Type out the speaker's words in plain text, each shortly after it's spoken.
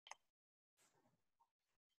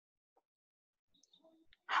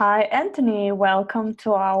Hi, Anthony. Welcome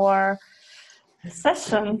to our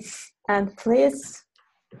session. And please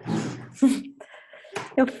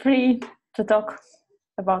feel free to talk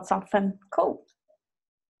about something cool.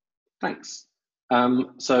 Thanks.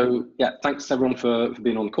 Thanks everyone for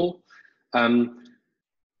being on the call.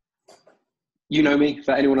 You know me.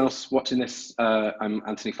 For anyone else watching this, I'm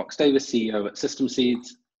Anthony Fox-Davis, CEO at System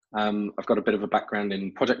Seeds. I've got a bit of a background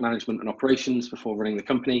in project management and operations before running the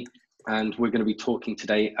company, and we're going to be talking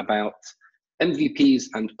today about MVPs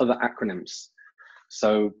and other acronyms.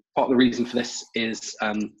 So part of the reason for this is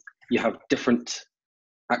you have different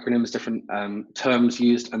acronyms, different terms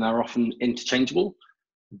used, and they're often interchangeable,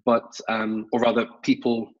 but or rather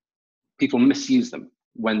people misuse them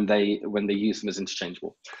when they use them as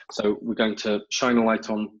interchangeable. So we're going to shine a light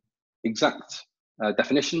on exact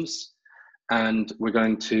definitions, and we're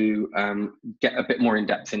going to get a bit more in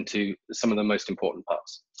depth into some of the most important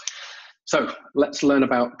parts. So let's learn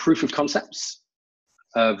about proof of concepts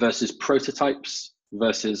versus prototypes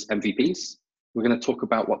versus MVPs. We're going to talk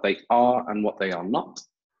about what they are and what they are not.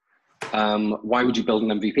 Why would you build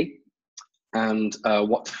an MVP? And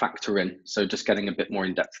what to factor in. So just getting a bit more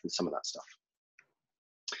in depth with some of that stuff.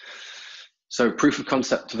 So proof of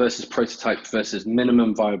concept versus prototype versus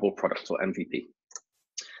minimum viable product, or MVP.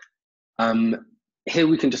 Here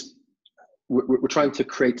we can just, we're trying to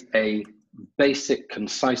create a basic,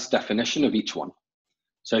 concise definition of each one.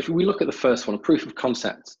 So if we look at the first one, a proof of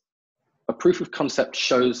concept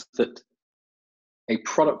shows that a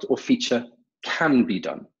product or feature can be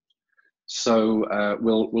done. So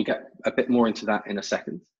we'll get a bit more into that in a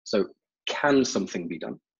second. So can something be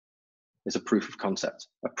done is a proof of concept.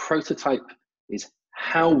 A prototype is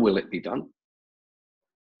how will it be done?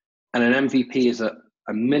 And an MVP is a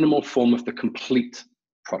minimal form of the complete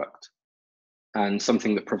product and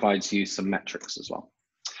something that provides you some metrics as well.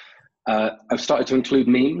 I've started to include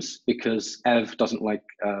memes because Ev doesn't like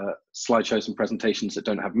slideshows and presentations that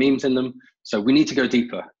don't have memes in them. So we need to go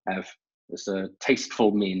deeper, Ev. It's a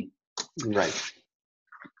tasteful meme. Right.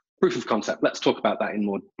 Proof of concept. Let's talk about that in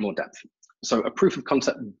more depth. So a proof of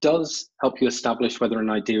concept does help you establish whether an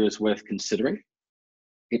idea is worth considering.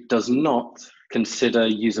 It does not consider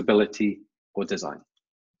usability or design.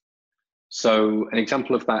 So an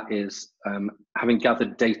example of that is having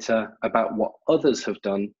gathered data about what others have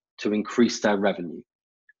done to increase their revenue.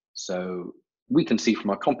 So we can see from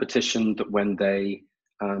our competition that when they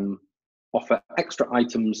offer extra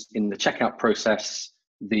items in the checkout process,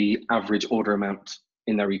 the average order amount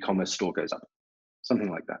in their e-commerce store goes up, something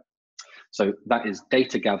like that. So that is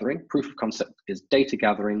data gathering. Proof of concept is data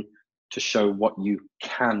gathering to show what you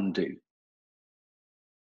can do.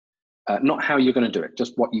 Not how you're going to do it,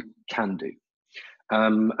 just what you can do.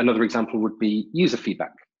 Another example would be user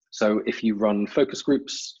feedback. So if you run focus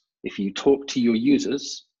groups, if you talk to your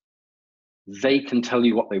users, they can tell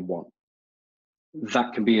you what they want.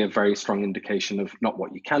 That can be a very strong indication of not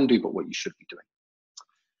what you can do, but what you should be doing.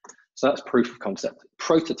 So that's proof of concept.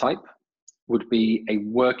 Prototype would be a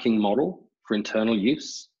working model for internal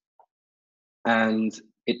use, and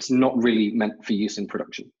it's not really meant for use in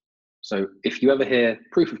production. So if you ever hear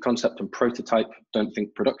proof of concept and prototype, don't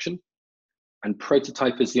think production. And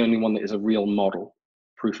prototype is the only one that is a real model.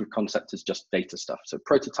 Proof of concept is just data stuff. So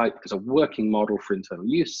prototype is a working model for internal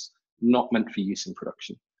use, not meant for use in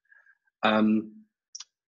production. An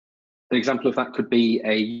example of that could be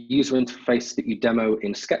a user interface that you demo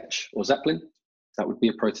in Sketch or Zeppelin. That would be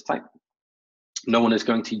a prototype. No one is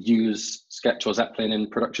going to use Sketch or Zeppelin in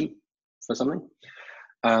production for something.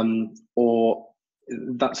 Or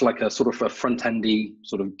that's like a sort of a front-endy,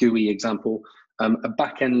 sort of GUI example. A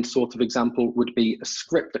back-end sort of example would be a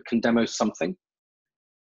script that can demo something,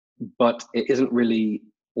 but it isn't really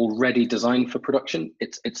already designed for production.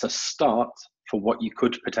 It's a start for what you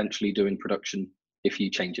could potentially do in production if you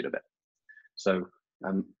change it a bit. So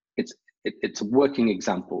it's a working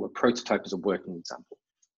example. A prototype is a working example.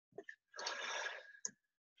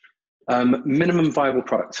 Minimum viable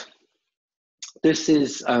product. This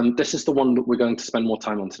is the one that we're going to spend more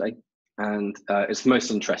time on today, and it's the most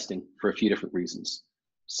interesting for a few different reasons.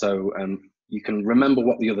 So you can remember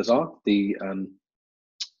what the others are. The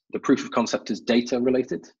proof of concept is data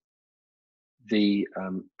related. The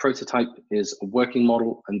prototype is a working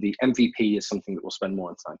model, and the MVP is something that we'll spend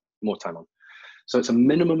more time on. So it's a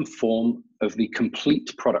minimum form of the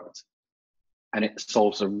complete product, and it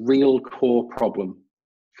solves a real core problem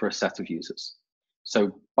for a set of users.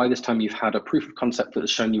 So by this time, you've had a proof of concept that has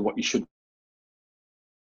shown you what you should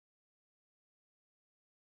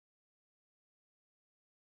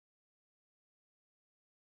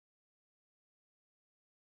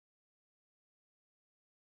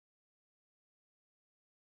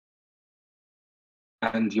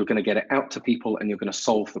and you're going to get it out to people, and you're going to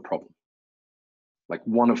solve the problem, like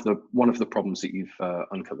one of the problems that you've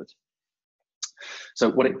uncovered. So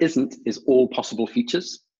what it isn't is all possible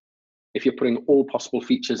features. If you're putting all possible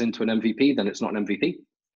features into an MVP, then it's not an MVP.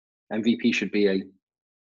 MVP should be a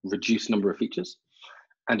reduced number of features,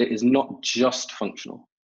 and it is not just functional.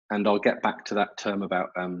 And I'll get back to that term about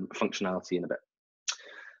functionality in a bit.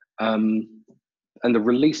 And the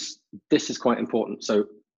release, this is quite important. So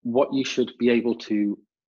what you should be able to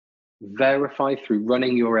verify through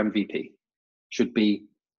running your MVP should be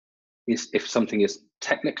is if something is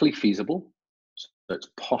technically feasible, so it's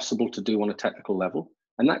possible to do on a technical level.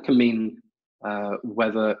 And that can mean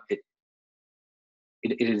whether it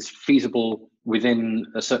is feasible within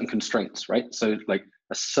a certain constraints, right? So like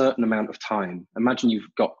a certain amount of time. Imagine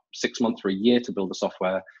you've got 6 months or a year to build the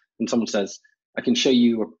software, and someone says, I can show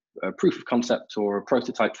you a proof of concept or a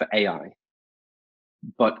prototype for AI,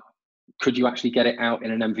 but could you actually get it out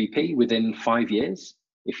in an MVP within 5 years?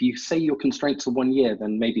 If you say your constraints are 1 year,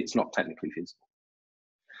 then maybe it's not technically feasible.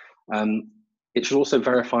 It should also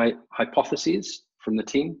verify hypotheses from the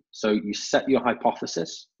team. So you set your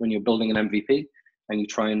hypothesis when you're building an MVP, and you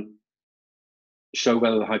try and show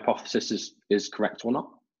whether the hypothesis is correct or not.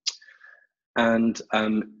 And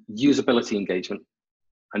usability engagement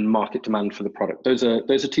and market demand for the product. Those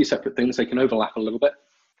are two separate things. They can overlap a little bit.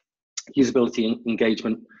 Usability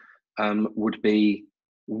engagement would be,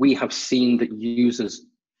 we have seen that users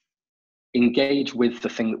engage with the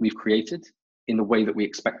thing that we've created in the way that we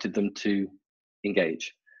expected them to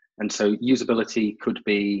engage. And so usability could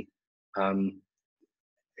be, that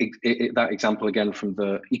example again from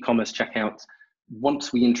the e-commerce checkout.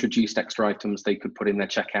 Once we introduced extra items, they could put in their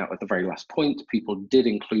checkout at the very last point. People did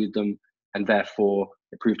include them, and therefore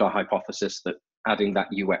it proved our hypothesis that adding that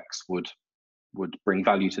UX would bring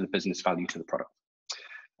value to the business, value to the product.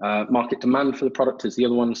 Market demand for the product is the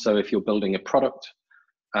other one. So if you're building a product,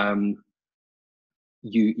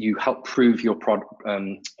 you help prove your product,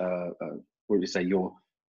 what do you say, your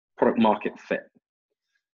product market fit.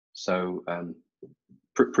 So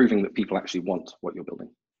proving that people actually want what you're building.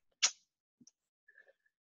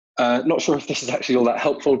 Not sure if this is actually all that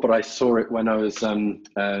helpful, but I saw it when I was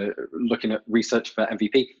looking at research for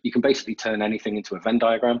MVP. You can basically turn anything into a Venn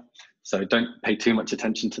diagram, so don't pay too much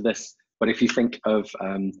attention to this. But if you think of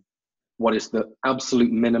what is the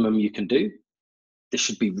absolute minimum you can do, this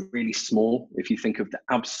should be really small. If you think of the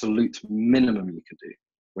absolute minimum you can do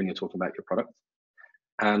when you're talking about your product,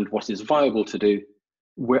 and what is viable to do,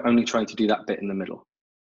 we're only trying to do that bit in the middle.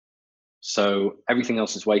 So everything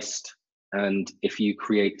else is waste. And if you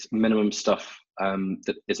create minimum stuff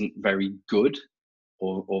that isn't very good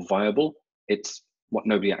or viable, it's what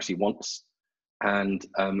nobody actually wants. And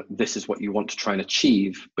this is what you want to try and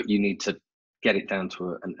achieve, but you need to get it down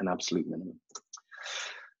to an absolute minimum.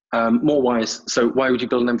 More wise, so why would you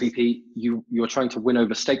build an MVP? You're trying to win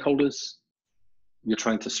over stakeholders. You're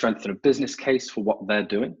trying to strengthen a business case for what they're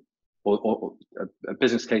doing, or a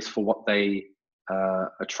business case for what they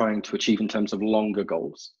are trying to achieve in terms of longer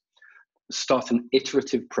goals. Start an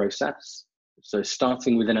iterative process. So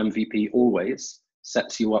starting with an MVP always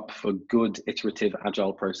sets you up for good iterative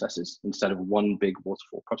agile processes instead of one big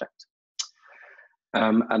waterfall project.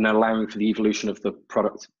 And allowing for the evolution of the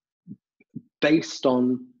product based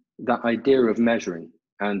on that idea of measuring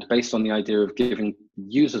and based on the idea of giving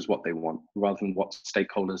users what they want rather than what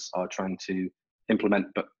stakeholders are trying to implement,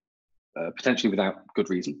 but potentially without good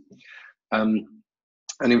reason.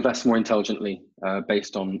 And invest more intelligently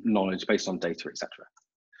based on knowledge, based on data, etc.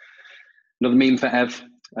 Another meme for Ev,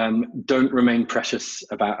 don't remain precious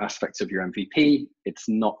about aspects of your MVP. It's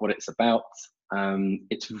not what it's about.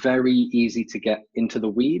 It's very easy to get into the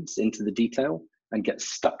weeds, into the detail, and get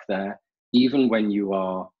stuck there, even when you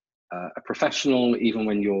are a professional, even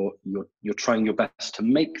when you're trying your best to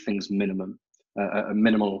make things minimum, a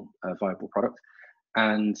minimal viable product.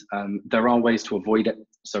 And there are ways to avoid it.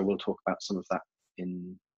 So we'll talk about some of that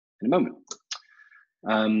in a moment.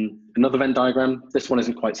 Another Venn diagram. This one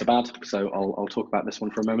isn't quite so bad, so I'll talk about this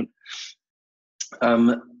one for a moment.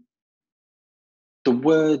 The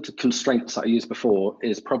word constraints that I used before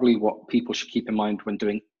is probably what people should keep in mind when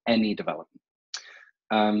doing any development.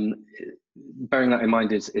 Bearing that in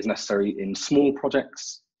mind is necessary in small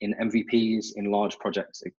projects, in MVPs, in large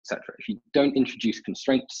projects, etc. If you don't introduce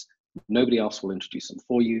constraints, nobody else will introduce them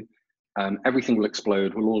for you. Everything will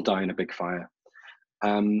explode. We'll all die in a big fire.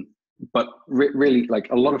 But really, like,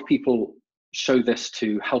 a lot of people show this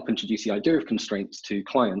to help introduce the idea of constraints to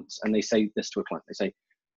clients, and they say this to a client. They say,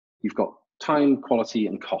 you've got time, quality,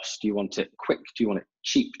 and cost. Do you want it quick? Do you want it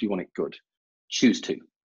cheap? Do you want it good? Choose two.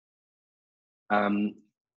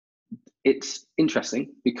 it's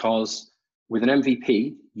interesting because with an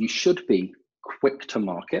MVP, you should be quick to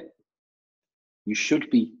market. You should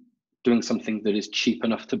be doing something that is cheap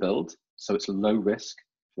enough to build, so it's low risk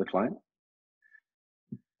for the client.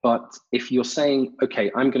 But if you're saying,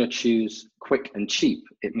 okay, I'm going to choose quick and cheap,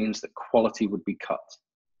 it means that quality would be cut.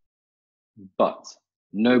 But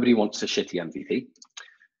nobody wants a shitty MVP.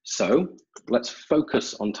 So let's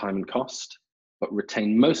focus on time and cost, but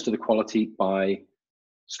retain most of the quality by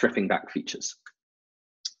stripping back features.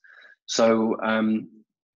 So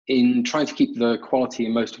in trying to keep the quality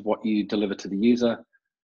in most of what you deliver to the user,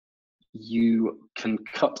 you can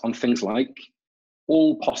cut on things like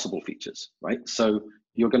all possible features, right? So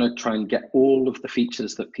you're going to try and get all of the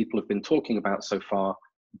features that people have been talking about so far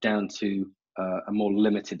down to a more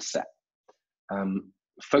limited set.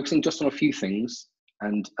 Focusing just on a few things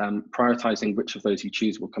and prioritizing which of those you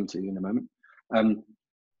choose, we'll come to in a moment,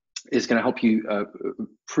 is going to help you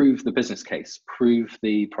prove the business case, prove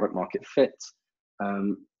the product market fit,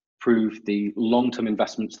 prove the long-term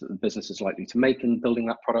investments that the business is likely to make in building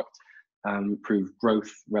that product, prove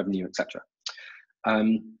growth, revenue, etc.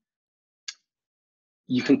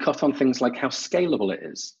 You can cut on things like how scalable it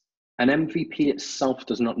is. An MVP itself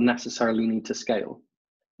does not necessarily need to scale,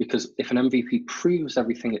 because if an MVP proves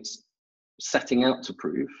everything it's setting out to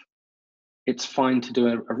prove, it's fine to do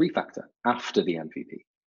a refactor after the MVP.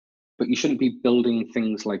 But you shouldn't be building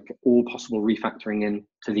things like all possible refactoring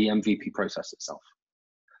into the MVP process itself.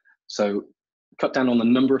 So cut down on the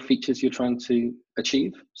number of features you're trying to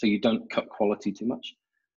achieve, so you don't cut quality too much.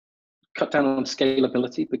 Cut down on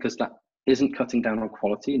scalability, because that isn't cutting down on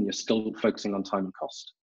quality and you're still focusing on time and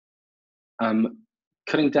cost.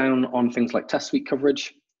 Cutting down on things like test suite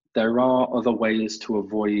coverage. There are other ways to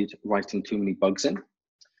avoid writing too many bugs in.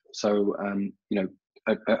 So, you know,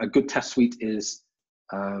 a good test suite is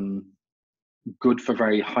good for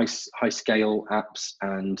very high scale apps,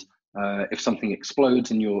 and if something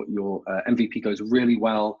explodes and your MVP goes really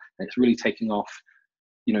well and it's really taking off,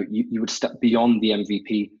 you know, you would step beyond the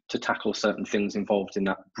MVP to tackle certain things involved in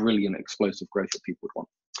that brilliant explosive growth that people would want.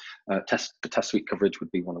 The test suite coverage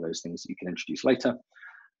would be one of those things that you can introduce later.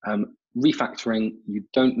 Refactoring, you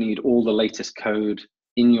don't need all the latest code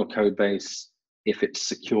in your code base if it's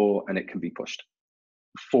secure and it can be pushed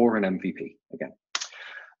for an MVP again.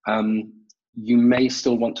 You may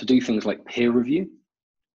still want to do things like peer review.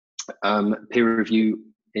 Peer review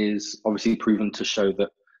is obviously proven to show that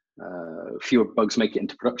fewer bugs make it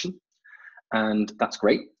into production, and that's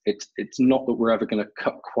great. It's not that we're ever going to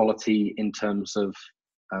cut quality in terms of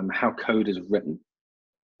how code is written,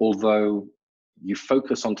 although you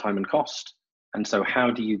focus on time and cost. And so how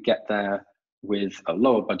do you get there with a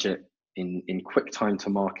lower budget in quick time to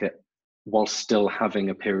market while still having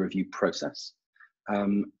a peer review process?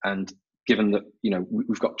 And given that, you know,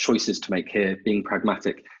 we've got choices to make here, being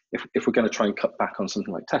pragmatic, if we're going to try and cut back on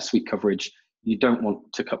something like test suite coverage, you don't want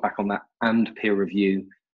to cut back on that and peer review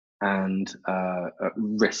and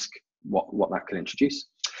risk what that could introduce.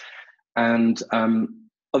 And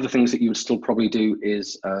other things that you would still probably do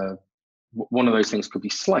is one of those things could be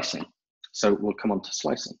slicing. So we'll come on to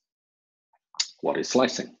slicing. What is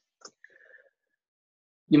slicing?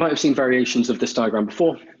 You might have seen variations of this diagram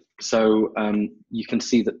before. So you can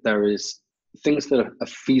see that there is things that are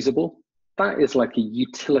feasible. That is like a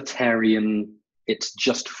utilitarian, it's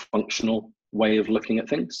just functional way of looking at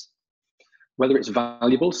things. Whether it's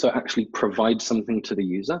valuable, so actually provides something to the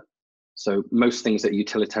user. So most things that are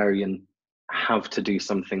utilitarian have to do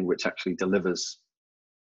something which actually delivers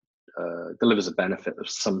a benefit of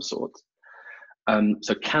some sort.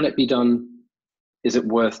 So can it be done? Is it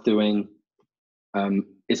worth doing?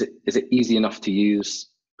 Is it easy enough to use?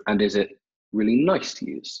 And is it really nice to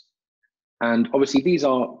use? And obviously these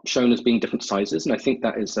are shown as being different sizes, and I think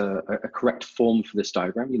that is a correct form for this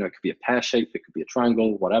diagram. You know, it could be a pear shape, it could be a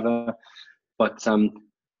triangle, whatever. But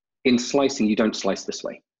in slicing, you don't slice this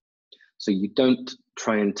way. So you don't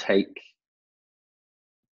try and take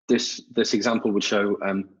this example would show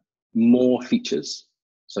more features,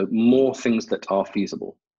 so more things that are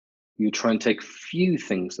feasible. You try and take few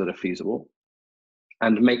things that are feasible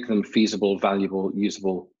and make them feasible, valuable,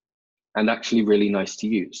 usable, and actually really nice to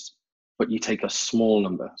use. But you take a small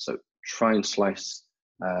number, so try and slice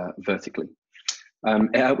vertically.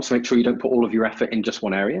 It helps make sure you don't put all of your effort in just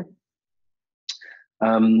one area.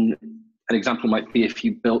 An example might be if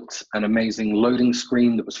you built an amazing loading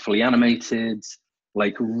screen that was fully animated,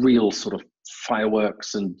 like real sort of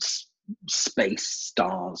fireworks and space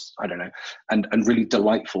stars, I don't know, and really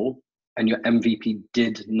delightful, and your MVP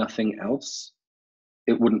did nothing else,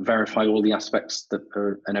 it wouldn't verify all the aspects that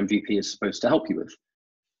an MVP is supposed to help you with.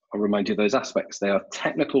 I'll remind you of those aspects. They are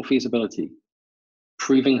technical feasibility,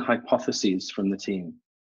 proving hypotheses from the team,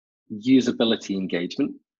 usability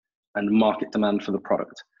engagement, and market demand for the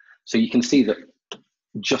product. So you can see that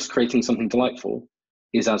just creating something delightful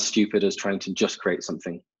is as stupid as trying to just create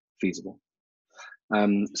something feasible.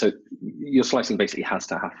 So your slicing basically has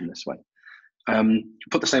to happen this way.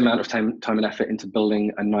 Put the same amount of time and effort into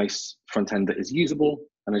building a nice front end that is usable.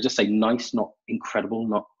 And I just say nice, not incredible,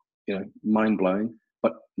 not mind-blowing,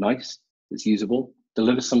 but nice, it's usable,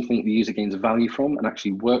 delivers something that the user gains value from and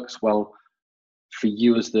actually works well for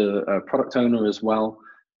you as the product owner as well,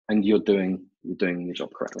 and you're doing your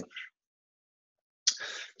job correctly.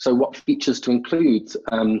 So what features to include?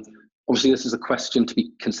 Obviously, this is a question to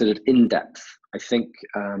be considered in depth. I think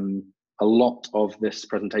a lot of this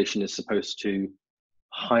presentation is supposed to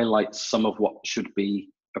highlight some of what should be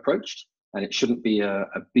approached, and it shouldn't be a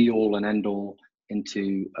be-all and end-all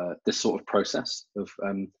into this sort of process of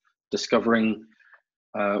discovering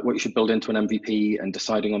what you should build into an MVP and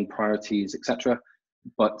deciding on priorities, etc.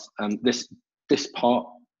 But this part,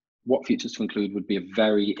 what features to include, would be a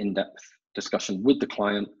very in-depth discussion with the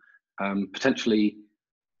client, potentially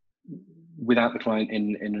without the client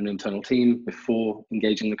in an internal team, before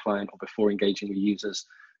engaging the client or before engaging with users.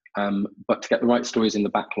 But to get the right stories in the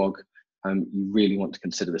backlog, you really want to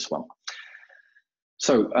consider this well.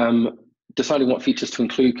 So deciding what features to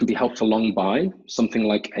include can be helped along by something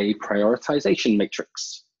like a prioritization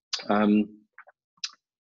matrix.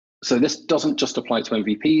 So this doesn't just apply to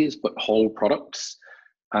MVPs, but whole products.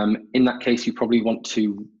 In that case, you probably want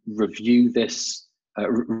to review this,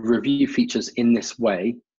 review features in this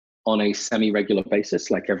way on a semi-regular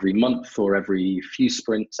basis, like every month or every few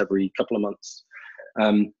sprints, every couple of months.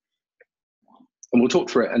 And we'll talk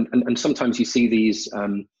through it. And sometimes you see these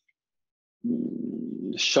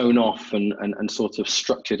shown off and sort of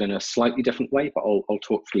structured in a slightly different way, but I'll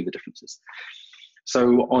talk through the differences.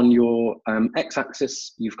 So on your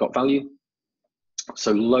x-axis, you've got value.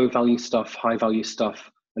 So low value stuff, high value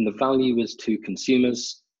stuff, and the value is to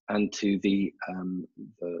consumers and to the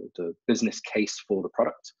business case for the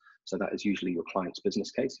product. So that is usually your client's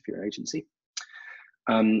business case if you're an agency.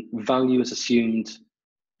 Value is assumed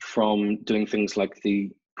from doing things like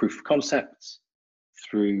the proof of concept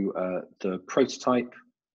through the prototype.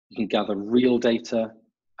 You can gather real data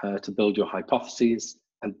to build your hypotheses,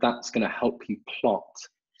 and that's going to help you plot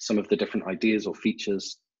some of the different ideas or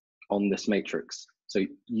features on this matrix. So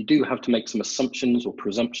you do have to make some assumptions or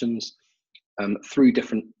presumptions through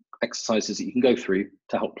different exercises that you can go through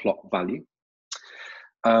to help plot value.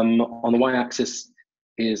 On the y-axis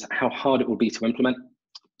is how hard it will be to implement.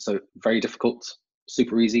 So very difficult,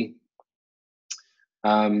 super easy.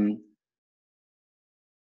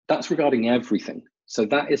 That's regarding everything. So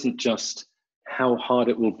that isn't just how hard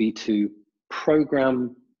it will be to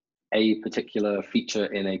program a particular feature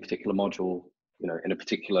in a particular module, in a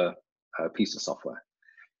particular piece of software.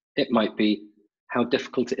 It might be how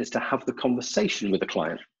difficult it is to have the conversation with the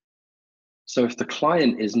client. So if the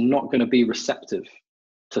client is not going to be receptive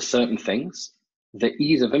to certain things, the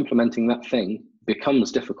ease of implementing that thing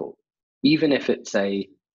becomes difficult. Even if it's a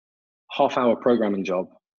half-hour programming job,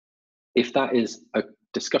 if that is a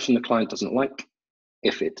discussion the client doesn't like,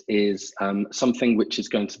 if it is something which is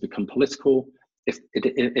going to become political, if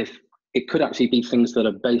it could actually be things that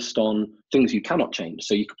are based on things you cannot change.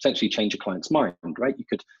 So you could potentially change a client's mind, right? You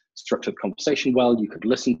could structure the conversation well, you could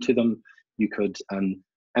listen to them, you could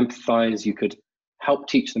empathize, you could help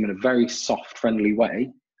teach them in a very soft, friendly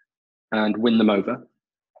way and win them over.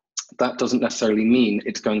 That doesn't necessarily mean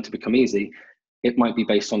it's going to become easy. It might be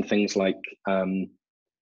based on things like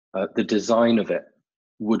the design of it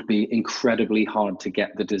would be incredibly hard to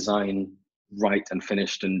get the design right and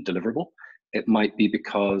finished and deliverable. It might be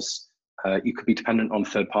because you could be dependent on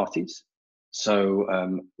third parties. So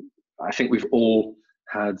I think we've all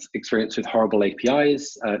had experience with horrible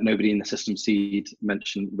APIs. Nobody in the system seed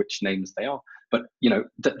mentioned which names they are, but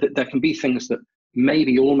there can be things that may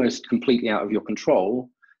be almost completely out of your control.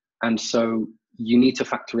 And so you need to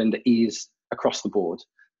factor in the ease across the board: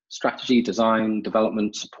 strategy, design,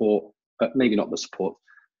 development, support, but maybe not the support,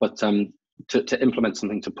 but to implement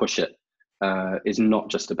something, to push it, is not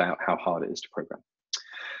just about how hard it is to program.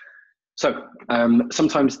 So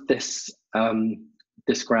sometimes this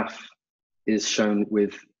graph is shown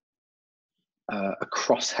with a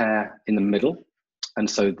crosshair in the middle, and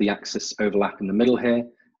so the axis overlap in the middle here.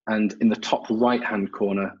 And in the top right-hand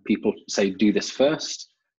corner, people say do this first.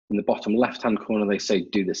 In the bottom left-hand corner, they say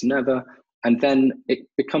do this never. And then it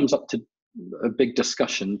becomes up to a big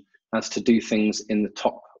discussion as to do things in the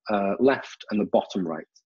top left and the bottom right.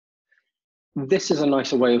 This is a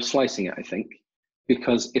nicer way of slicing it, I think.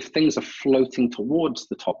 because if things are floating towards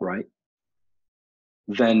the top right,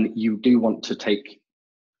 then you do want to take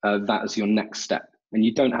that as your next step. And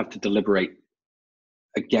you don't have to deliberate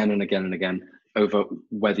again and again and again over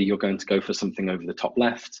whether you're going to go for something over the top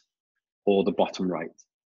left or the bottom right.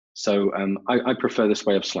 So I prefer this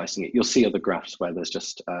way of slicing it. You'll see other graphs where there's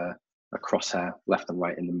just a crosshair left and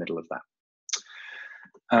right in the middle of that.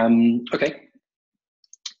 Okay,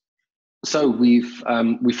 so we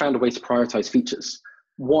found a way to prioritize features.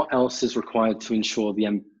 What else is required to ensure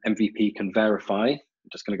the MVP can verify? I'm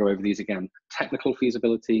just going to go over these again. Technical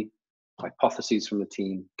feasibility, hypotheses from the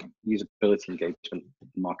team, usability, engagement,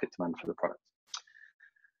 market demand for the product.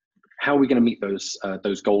 How are we going to meet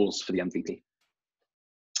those goals for the MVP?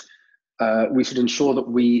 We should ensure that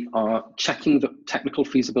we are checking the technical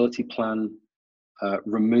feasibility plan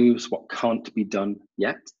removes what can't be done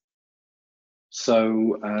yet.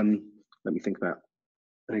 So let me think about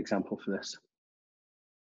an example for this.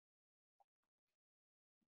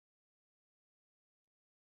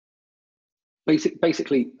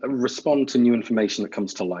 Basically, respond to new information that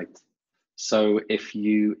comes to light. So if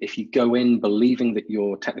you go in believing that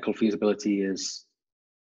your technical feasibility is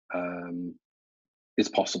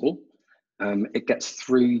possible, it gets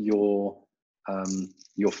through your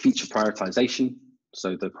feature prioritization,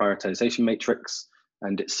 so the prioritization matrix,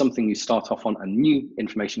 and it's something you start off on and new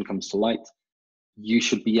information comes to light, you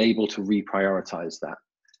should be able to reprioritize that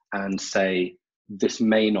and say, this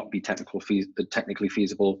may not be technically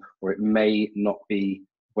feasible, or it may not be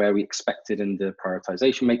where we expected in the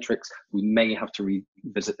prioritization matrix. We may have to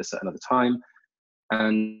revisit this at another time.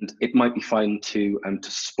 And it might be fine to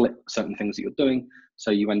split certain things that you're doing,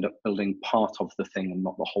 so you end up building part of the thing and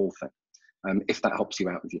not the whole thing, if that helps you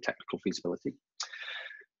out with your technical feasibility.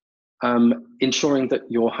 Ensuring that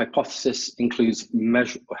your hypothesis includes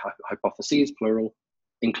hypotheses, plural,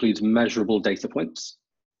 includes measurable data points.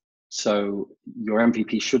 So your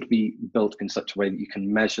MVP should be built in such a way that you can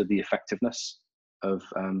measure the effectiveness of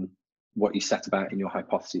what you set about in your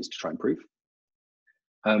hypotheses to try and prove.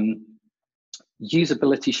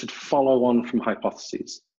 Usability should follow on from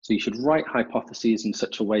hypotheses. So you should write hypotheses in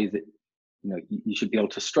such a way that you should be able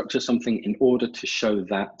to structure something in order to show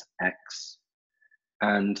that X.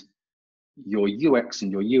 And your UX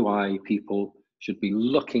and your UI people should be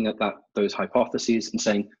looking at those hypotheses and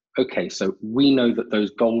saying, okay, so we know that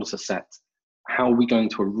those goals are set. How are we going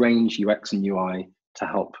to arrange UX and UI to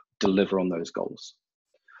help deliver on those goals?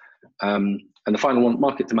 And the final one,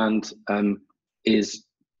 market demand, is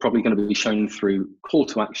probably going to be shown through call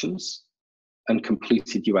to actions and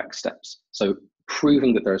completed UX steps. So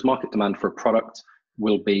proving that there is market demand for a product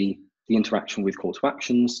will be the interaction with call to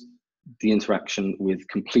actions, the interaction with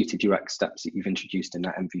completed UX steps that you've introduced in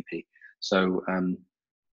that MVP. So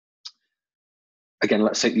again,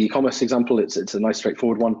 let's take the e-commerce example. It's a nice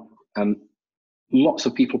straightforward one. Lots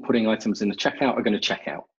of people putting items in the checkout are going to check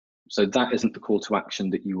out. So that isn't the call to action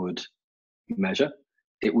that you would measure.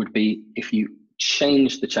 It would be if you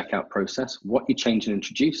change the checkout process, what you change and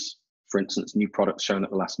introduce, for instance, new products shown at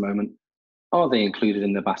the last moment, are they included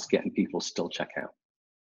in the basket and people still check out?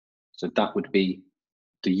 So that would be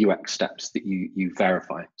the UX steps that you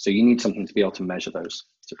verify. So you need something to be able to measure those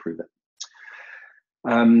to prove it.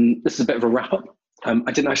 This is a bit of a wrap up.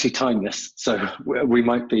 I didn't actually time this, so we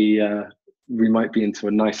might be into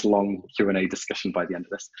a nice long Q&A discussion by the end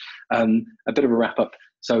of this. A bit of a wrap up.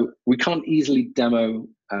 So we can't easily demo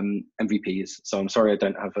MVPs, so I'm sorry I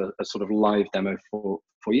don't have a sort of live demo for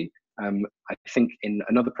you. I think in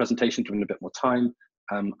another presentation, given a bit more time,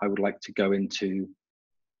 I would like to go into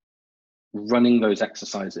running those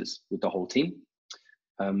exercises with the whole team,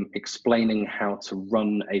 explaining how to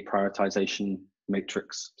run a prioritization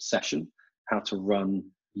matrix session, how to run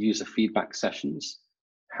user feedback sessions,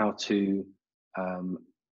 how to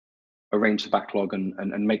arrange the backlog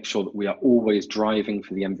and make sure that we are always driving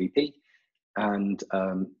for the MVP, and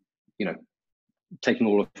taking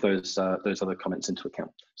all of those other comments into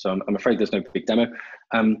account. So I'm afraid there's no big demo.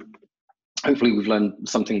 Hopefully we've learned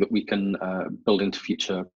something that we can build into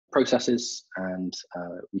future processes, and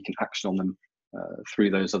we can action on them through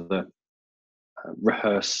those other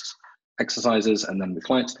rehearsed exercises and then with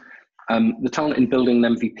clients. The talent in building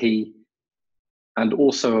an MVP, and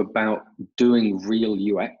also about doing real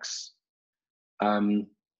UX.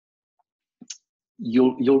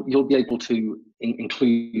 You'll be able to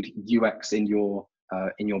include UX in your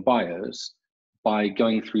bios by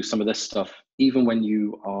going through some of this stuff, even when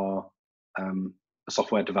you are a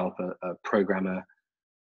software developer, a programmer,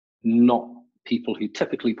 not people who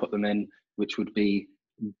typically put them in, which would be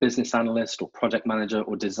business analyst or project manager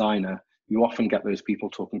or designer. You often get those people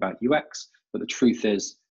talking about UX, but the truth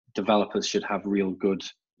is developers should have real good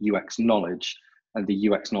UX knowledge, and the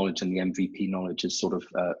UX knowledge and the MVP knowledge is sort of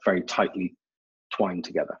very tightly twined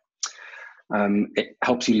together. It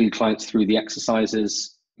helps you lead clients through the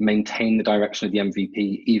exercises, maintain the direction of the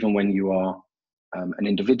MVP, even when you are an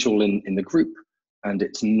individual in the group, and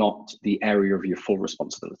it's not the area of your full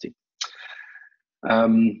responsibility.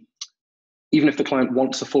 Even if the client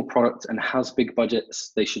wants a full product and has big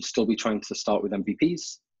budgets, they should still be trying to start with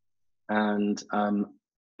MVPs. And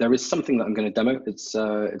there is something that I'm going to demo. It's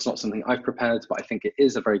not something I've prepared, but I think it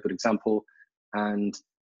is a very good example. And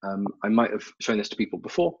I might have shown this to people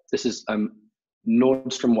before. This is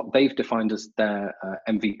Nordstrom, what they've defined as their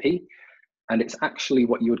MVP. And it's actually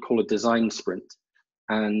what you would call a design sprint.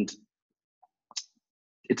 And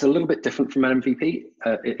it's a little bit different from an MVP.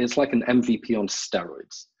 It's like an MVP on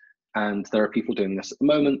steroids. And there are people doing this at the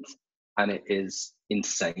moment, and it is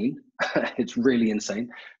insane. It's really insane.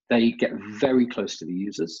 They get very close to the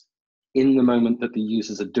users in the moment that the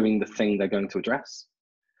users are doing the thing they're going to address.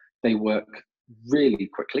 They work really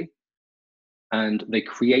quickly, and they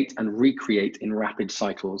create and recreate in rapid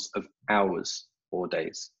cycles of hours or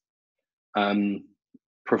days.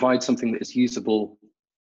 Provide something that is usable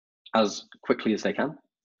as quickly as they can.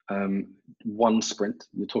 One sprint,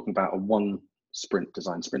 you're talking about a one sprint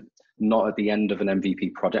design sprint, not at the end of an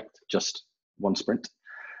MVP project, just one sprint.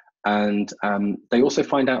 And they also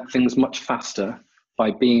find out things much faster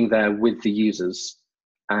by being there with the users.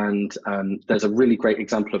 And there's a really great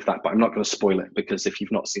example of that, but I'm not going to spoil it, because if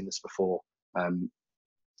you've not seen this before,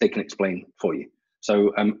 they can explain for you.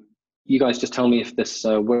 So you guys just tell me if this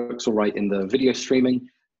works all right in the video streaming,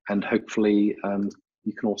 and hopefully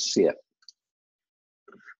you can all see it.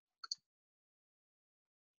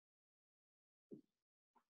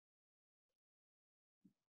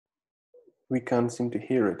 We can't seem to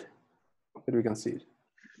hear it, but we can see it.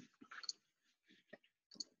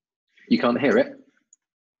 You can't hear it?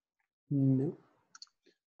 No.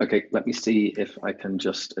 Okay, let me see if I can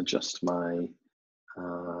just adjust my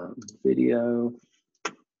video.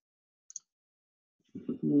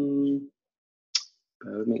 Bear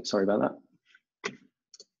with me, sorry about that.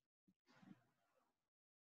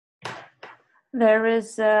 There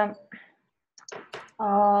is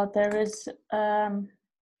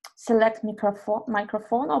select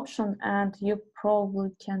microphone option, and you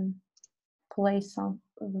probably can play some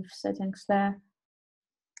settings there.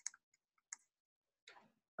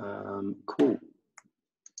 Cool.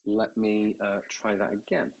 Let me try that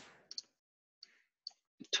again.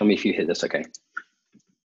 Tell me if you hear this okay.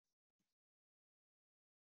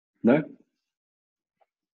 No?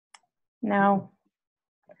 No.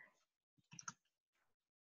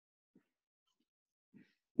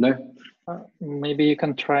 No? Maybe you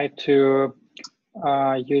can try to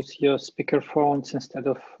use your speaker phones instead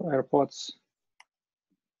of AirPods.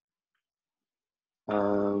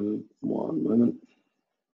 One moment.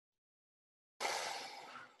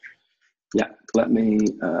 Yeah, let me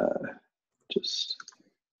just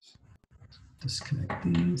disconnect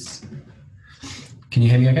these. Can you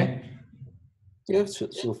hear me okay? Yeah, it's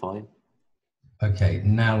still fine. Okay,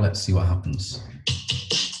 now let's see what happens.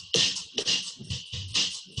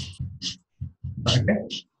 Okay.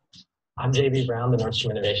 I'm JB Brown, the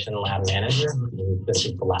Nordstrom Innovation Lab Manager. This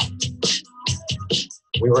is the lab.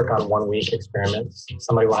 We work on 1 week experiments.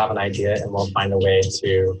 Somebody will have an idea and we'll find a way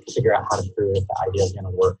to figure out how to prove if the idea is going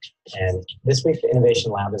to work. And this week, the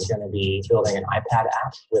Innovation Lab is going to be building an iPad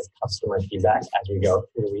app with customer feedback as we go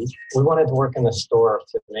through the week. We wanted to work in the store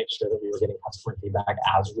to make sure that we were getting customer feedback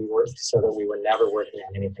as we worked, so that we were never working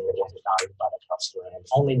on anything that wasn't valued by the customer and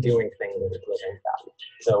only doing things that are delivering value.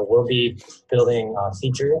 So we'll be building a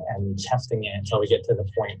feature and testing it until we get to the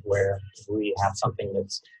point where we have something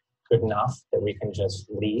that's good enough that we can just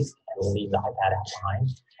leave the iPad app behind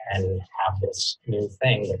and have this new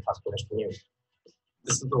thing that customers can use.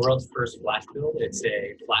 This is the world's first Flash build. It's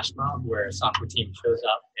a flash mob where a software team shows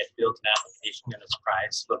up and builds an application in a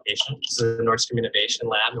surprise location. This is the Nordstrom Innovation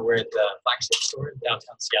Lab, and we're at the flagship store in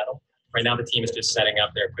downtown Seattle. Right now, the team is just setting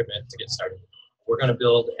up their equipment to get started. We're going to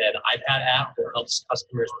build an iPad app that helps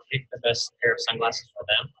customers pick the best pair of sunglasses for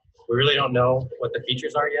them. We really don't know what the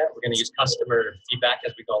features are yet. We're going to use customer feedback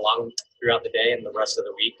as we go along throughout the day and the rest of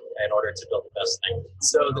the week in order to build the best thing.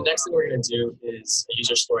 So the next thing we're going to do is a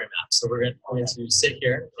user story map. So we're going to sit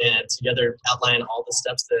here and together outline all the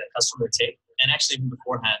steps that a customer would take, and actually even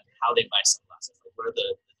beforehand, how they buy sunglasses. Like what are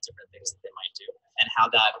the different things that they might do and how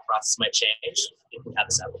that process might change if we have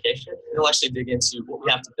this application. And we'll actually dig into what we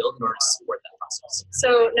have to build in order to support that process.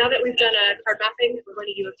 So now that we've done a card mapping, we're going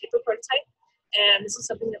to do a paper prototype. And this is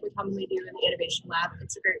something that we commonly do in the Innovation Lab.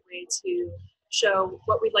 It's a great way to show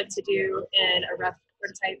what we'd like to do in a rough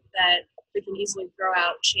prototype that we can easily throw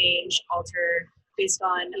out, change, alter based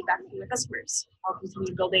on feedback from the customers. I'll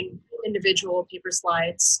continue building individual paper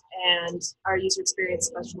slides, and our user experience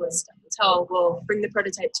specialist will bring the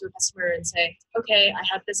prototype to a customer and say, okay, I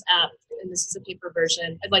have this app and this is a paper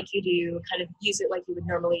version. I'd like you to kind of use it like you would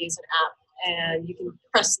normally use an app. And you can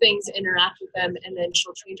press things, interact with them, and then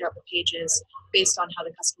she'll change out the pages based on how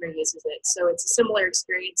the customer uses it. So it's a similar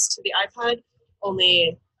experience to the iPad,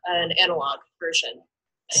 only an analog version.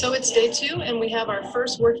 So it's day 2, and we have our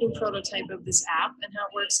first working prototype of this app. And how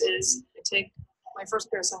it works is I take my first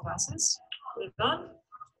pair of sunglasses, put it on,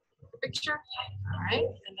 take a picture, all right?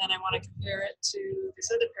 And then I want to compare it to this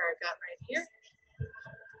other pair I've got right here.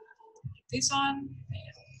 Put these on.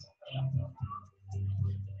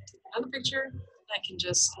 Another picture. I can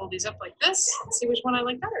just hold these up like this and see which one I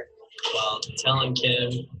like better. Well, Tel and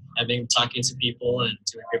Kim have been talking to people and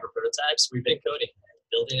doing paper prototypes. We've been coding,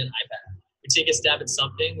 building an iPad. We take a stab at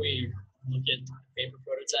something. We look at paper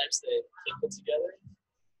prototypes that Kim put together.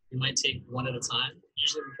 We might take one at a time.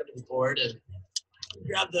 Usually we come to the board and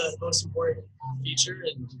grab the most important feature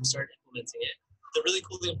and we start implementing it. The really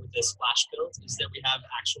cool thing with this Flash build is that we have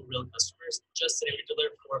actual real customers. Just today we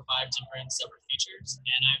delivered 4 or 5 different separate features,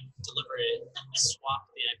 and I deliver it, swap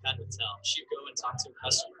the iPad with Tel. She'd go and talk to a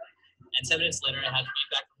customer, and 10 minutes later I had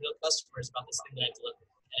feedback from real customers about this thing that I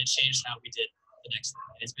delivered, and it changed how we did the next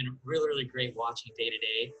thing. And it's been really, really great watching day to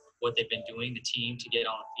day what they've been doing, the team, to get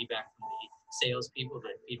all the feedback from the salespeople,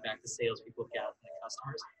 the feedback the salespeople got from the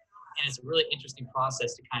customers. And it's a really interesting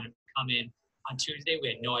process to kind of come in. On Tuesday,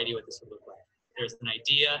 we had no idea what this would look like. There's an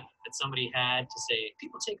idea that somebody had to say,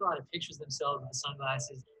 people take a lot of pictures of themselves with the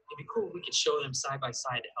sunglasses. It'd be cool if we could show them side by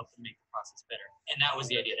side to help them make the process better. And that was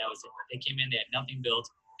the idea. That was it. They came in, they had nothing built,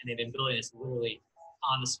 and they've been building this literally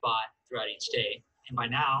on the spot throughout each day. And by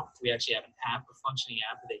now, we actually have an app, a functioning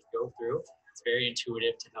app that they can go through. It's very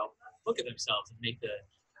intuitive to help look at themselves and make the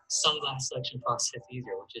sunglass selection process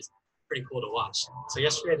easier, which is pretty cool to watch. So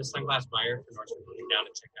yesterday, the sunglass buyer from Nordstrom came down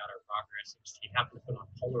and checked out our progress. And she happened to put on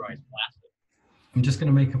polarized glasses. I'm just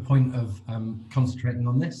going to make a point of concentrating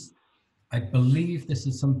on this. I believe this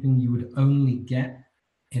is something you would only get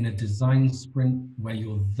in a design sprint where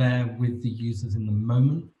you're there with the users in the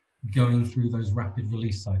moment, going through those rapid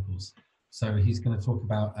release cycles. So he's going to talk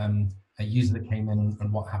about a user that came in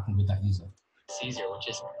and what happened with that user. It's easier,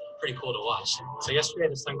 which is pretty cool to watch. So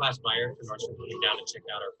yesterday, the sunglass buyer from Nordstrom came down and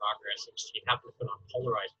checked out our progress, and she happened to put on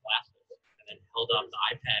polarized glasses and then held up the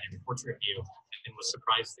iPad in portrait view and was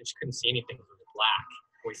surprised that she couldn't see anything because it was black.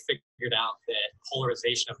 We figured out that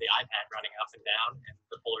polarization of the iPad running up and down and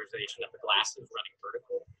the polarization of the glasses running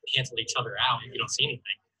vertical cancel each other out if you don't see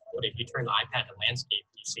anything. But if you turn the iPad to landscape,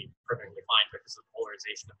 you see perfectly fine because the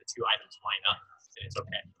polarization of the 2 items line up, and it's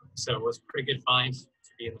okay. So it was a pretty good find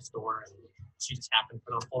to be in the store, and she just happened to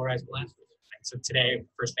put on polarized glasses. And so today,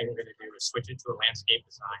 first thing we're going to do is switch it to a landscape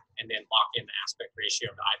design and then lock in the aspect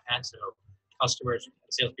ratio of the iPad so customers,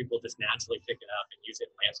 salespeople just naturally pick it up and use it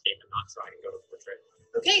in landscape and not try to go to portrait.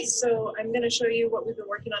 Okay, so I'm going to show you what we've been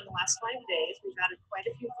working on the last 5 days. We've added quite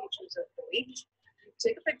a few features over the week. You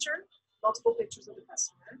take a picture, multiple pictures of the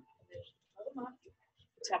customer, and then hold them up.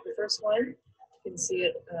 Tap the first one, you can see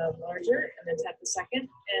it larger, and then tap the second,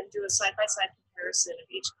 and do a side-by-side comparison of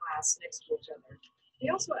each glass next to each other.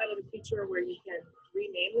 We also added a feature where you can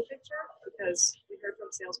rename the picture, because we heard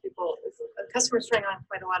from salespeople, if a customer's trying on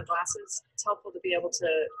quite a lot of glasses, it's helpful to be able to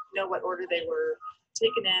know what order they were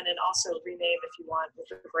taken in, and also rename if you want with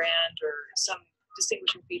a brand or some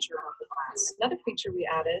distinguishing feature of the glass. Another feature we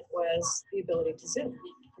added was the ability to zoom.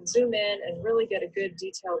 You can zoom in and really get a good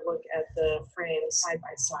detailed look at the frames side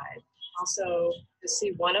by side. Also, to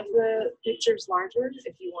see one of the pictures larger,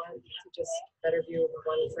 if you want to just better view of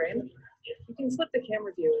one frame, you can flip the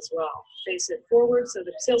camera view as well. Face it forward so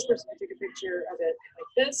the salesperson can take a picture of it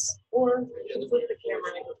like this, or you can flip the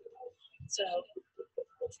camera. So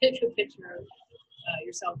take a picture of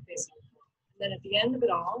yourself facing. And then at the end of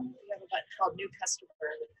it all, we have a button called New Customer,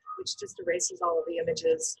 which just erases all of the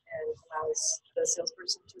images and allows the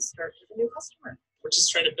salesperson to start with a new customer. We're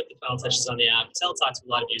just trying to put the final touches on the app. Tel talked to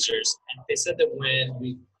a lot of users, and they said that when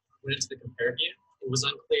we went into the compare view, it was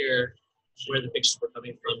unclear where the pictures were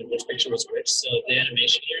coming from and which picture was which. So the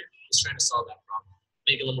animation here is trying to solve that problem,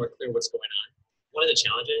 make it a little more clear what's going on. One of the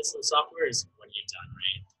challenges of the software is when you're done,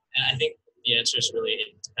 right? And I think the answer is really,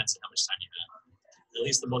 it depends on how much time you have. At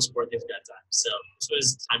least the most important things got done. So this was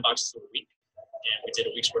time boxes of a week, and we did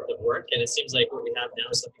a week's worth of work. And it seems like what we have now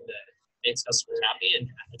is something that makes customers happy and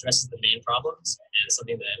addresses the main problems, and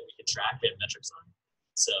something that we can track and metrics on.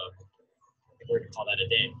 So I think we're gonna call that a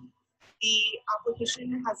day. The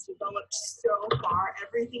application has developed so far.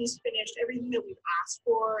 Everything's finished, everything that we've asked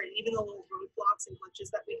for, and even the little roadblocks and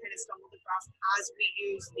glitches that we kind of stumbled across as we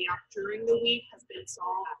use the app during the week has been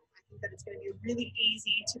solved. I think that it's going to be really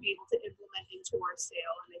easy to be able to implement into our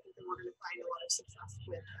sale, and I think that we're going to find a lot of success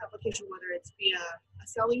with the application, whether it's via a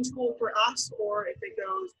selling tool for us or if it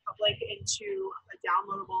goes public into a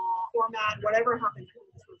downloadable format, whatever happens, I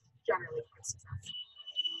think this was generally quite successful.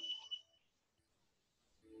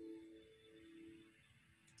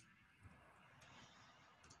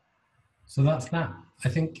 So that's that. I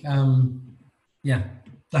think, yeah,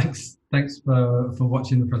 thanks for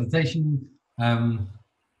watching the presentation.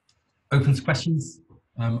 Open to questions.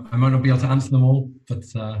 I might not be able to answer them all, but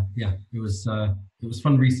yeah, it was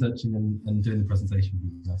fun researching and doing the presentation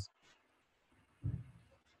with you guys.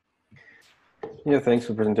 Yeah, thanks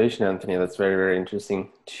for the presentation, Anthony. That's very, very interesting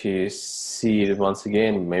to see it once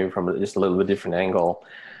again, maybe from just a little bit different angle.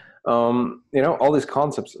 You know, all these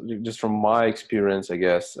concepts, just from my experience, I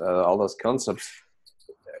guess, all those concepts,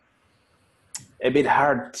 a bit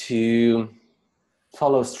hard to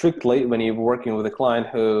follow strictly when you're working with a client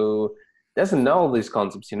who doesn't know these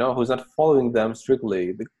concepts, you know, who's not following them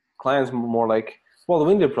strictly. The client's more like, well,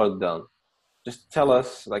 we need the product done. Just tell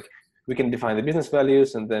us, like, we can define the business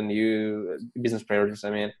values and then business priorities,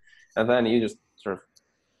 I mean, and then you just sort of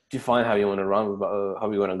define how you want to run,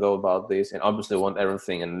 how you want to go about this, and obviously want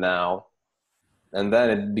everything and now. And then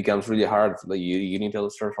it becomes really hard. Like you need to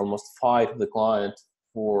sort of almost fight with the client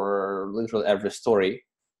for literally every story,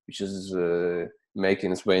 which is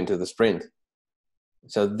making its way into the sprint.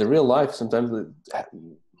 So the real life sometimes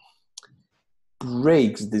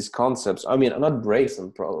breaks these concepts. I mean, not breaks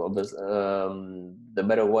them, probably. The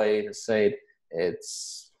better way to say it,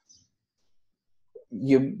 it's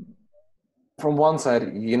you. From one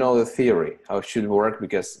side, you know the theory, how it should work,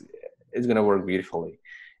 because it's going to work beautifully.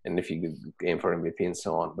 And if you aim for MVP and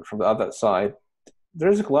so on. But from the other side,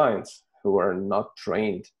 there's clients who are not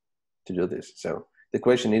trained to do this. So the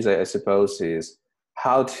question is, I suppose, is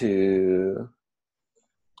how to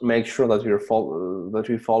make sure that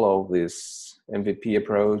we follow this MVP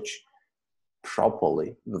approach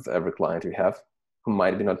properly with every client we have who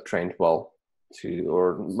might be not trained well to,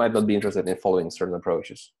 or might not be interested in following certain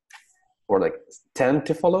approaches. Or like tend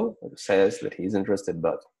to follow, says that he's interested,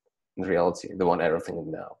 but in reality, they want everything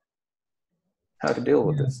now. How to deal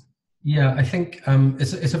with this? Yeah, I think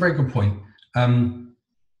it's a very good point.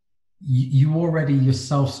 You already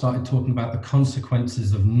yourself started talking about the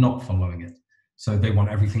consequences of not following it. So they want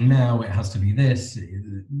everything now, it has to be this,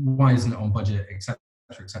 why isn't it on budget, etc.,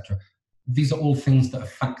 etc. These are all things that are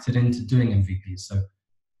factored into doing MVPs. So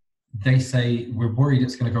they say, we're worried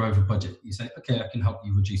it's going to go over budget. You say, okay, I can help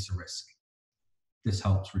you reduce the risk. This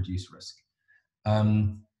helps reduce risk.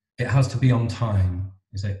 It has to be on time.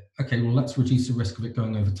 You say, okay, well, let's reduce the risk of it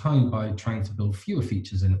going over time by trying to build fewer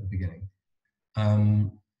features in at the beginning.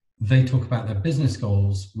 They talk about their business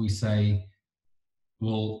goals. We say,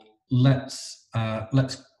 well, let's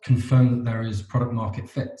confirm that there is product market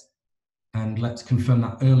fit, and let's confirm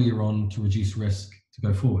that earlier on to reduce risk to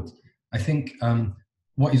go forward. I think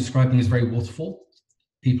what you're describing is very waterfall.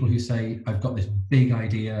 People who say, I've got this big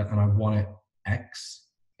idea and I want it X,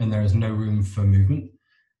 and there is no room for movement.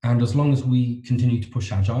 And as long as we continue to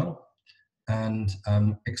push Agile and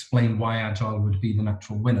explain why Agile would be the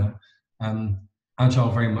natural winner,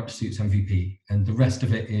 Agile very much suits MVP. And the rest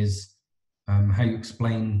of it is how you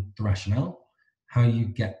explain the rationale, how you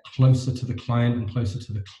get closer to the client and closer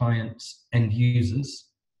to the client's end users,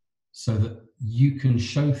 so that you can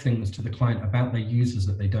show things to the client about their users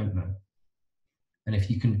that they don't know. And if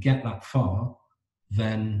you can get that far,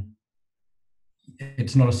 then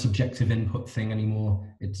it's not a subjective input thing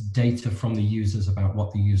anymore. It's data from the users about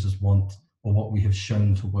what the users want or what we have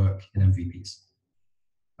shown to work in MVPs.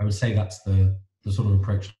 I would say that's the sort of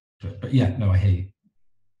approach to it. But yeah, no, I hear you.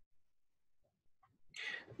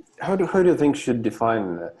 How do you think should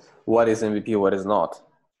define what is MVP, what is not?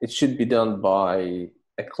 It should be done by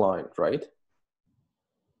a client, right?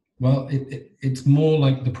 Well, it's more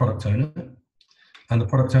like the product owner. And the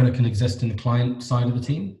product owner can exist in the client side of the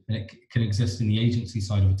team, and it can exist in the agency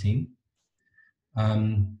side of the team.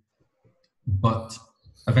 But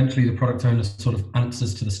eventually the product owner sort of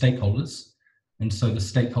answers to the stakeholders. And so the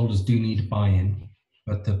stakeholders do need buy-in,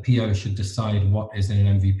 but the PO should decide what is in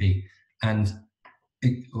an MVP. And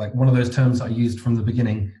like one of those terms I used from the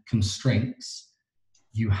beginning, constraints,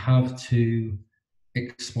 you have to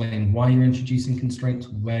explain why you're introducing constraints,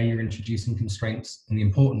 where you're introducing constraints, and the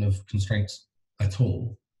importance of constraints at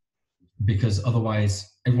all, because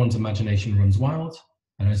otherwise everyone's imagination runs wild,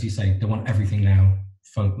 and as you say, they want everything now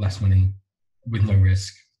for less money with no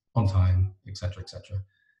risk, on time, etc., etc.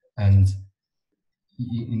 And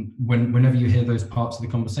whenever you hear those parts of the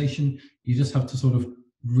conversation, you just have to sort of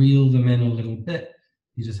reel them in a little bit.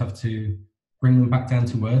 You just have to bring them back down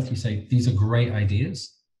to earth. You say, these are great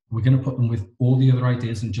ideas. We're going to put them with all the other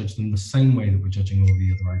ideas and judge them the same way that we're judging all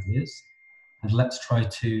the other ideas. And let's try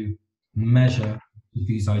to measure if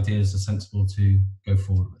these ideas are sensible to go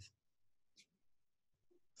forward with.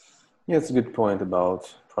 Yeah, it's a good point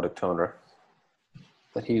about product owner,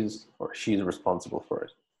 that he's or she's responsible for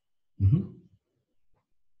it. Mm-hmm.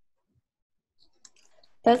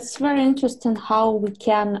 That's very interesting how we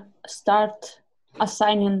can start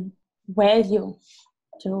assigning value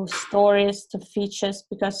to stories, to features,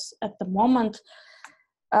 because at the moment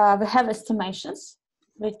we have estimations,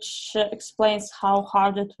 which explains how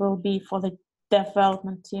hard it will be for the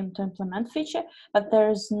development team to implement feature, but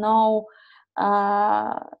there is no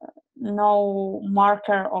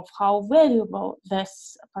marker of how valuable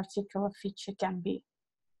this particular feature can be.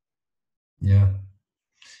 Yeah.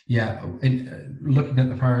 Yeah, looking at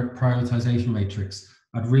the prioritization matrix,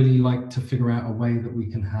 I'd really like to figure out a way that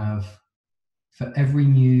we can have, for every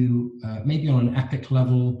new, maybe on an epic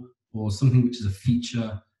level or something which is a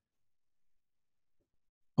feature,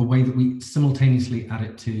 a way that we simultaneously add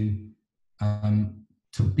it to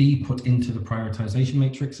be put into the prioritization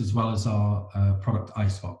matrix as well as our product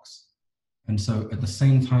icebox. And so at the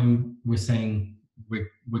same time, we're saying we're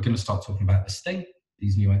going to start talking about this thing,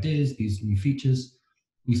 these new ideas, these new features.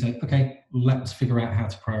 We say, okay, let's figure out how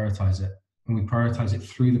to prioritize it. And we prioritize it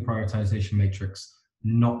through the prioritization matrix,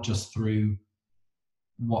 not just through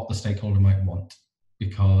what the stakeholder might want,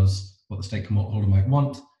 because what the stakeholder might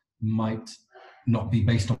want might not be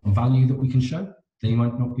based on value that we can show. They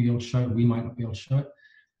might not be able to show it, we might not be able to show it.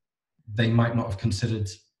 They might not have considered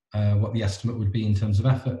what the estimate would be in terms of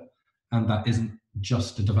effort, and that isn't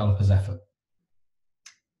just a developer's effort.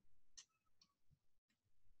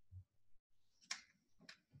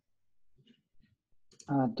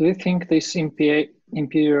 Do you think this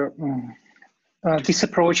this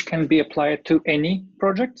approach can be applied to any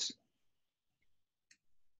projects?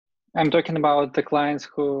 I'm talking about the clients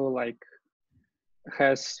who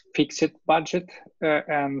has fixed budget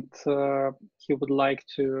and he would like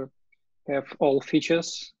to have all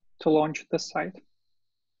features to launch the site.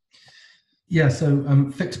 Yeah,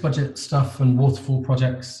 so fixed budget stuff and waterfall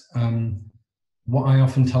projects. What I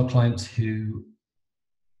often tell clients who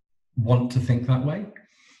want to think that way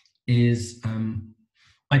is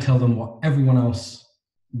I tell them what everyone else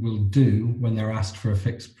will do when they're asked for a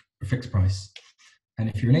fixed price. And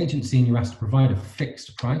if you're an agency and you're asked to provide a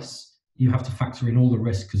fixed price, you have to factor in all the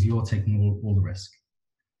risk because you're taking all the risk.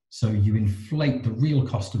 So you inflate the real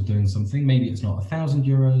cost of doing something. Maybe it's not 1,000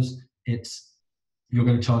 euros, you're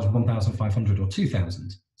going to charge 1,500 or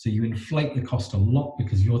 2,000. So you inflate the cost a lot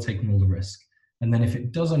because you're taking all the risk. And then if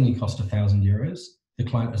it does only cost 1,000 euros, the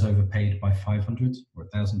client is overpaid by 500 or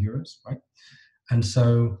 1,000 euros, right? And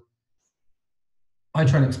so I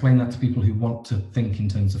try and explain that to people who want to think in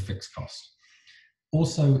terms of fixed cost.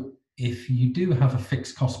 Also, if you do have a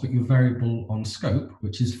fixed cost, but you're variable on scope,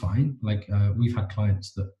 which is fine, like we've had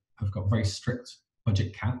clients that have got very strict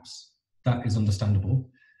budget caps, that is understandable,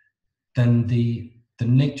 then the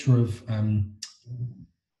nature of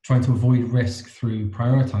trying to avoid risk through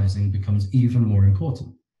prioritizing becomes even more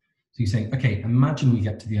important. So you're saying, okay, imagine we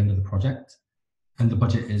get to the end of the project and the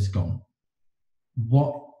budget is gone.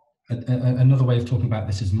 Another way of talking about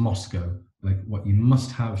this is Moscow, like what you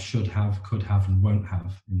must have, should have, could have, and won't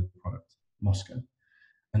have in the product, Moscow.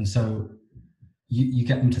 And so you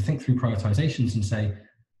get them to think through prioritizations and say,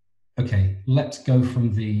 okay, let's go from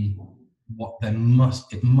what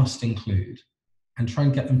it must include, and try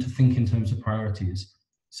and get them to think in terms of priorities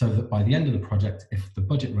so that by the end of the project, if the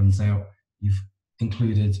budget runs out, you've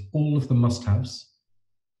included all of the must-haves,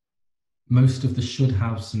 most of the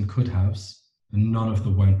should-haves and could-haves, and none of the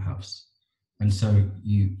won't-haves. And so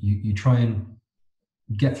you try and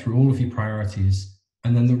get through all of your priorities,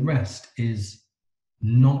 and then the rest is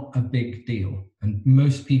not a big deal. And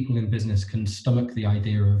most people in business can stomach the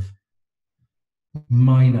idea of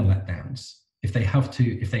minor letdowns. If they have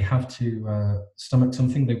to stomach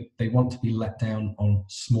something, they want to be let down on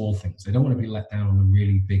small things. They don't want to be let down on the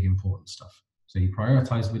really big important stuff. So you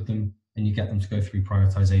prioritize with them and you get them to go through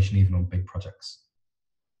prioritization even on big projects.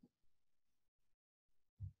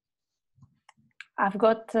 I've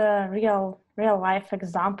got a real life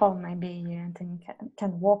example. Maybe Anthony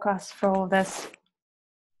can walk us through this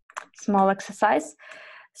small exercise.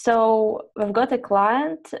 So we've got a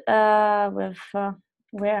client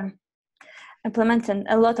we're implementing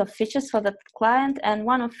a lot of features for that client, and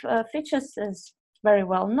one of features is very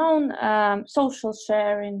well known, social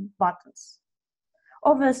sharing buttons.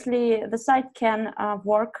 Obviously, the site can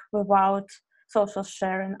work without social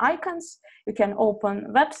sharing icons. You can open a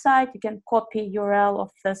website, you can copy URL of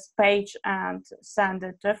this page and send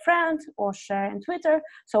it to a friend or share in Twitter.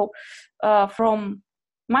 So from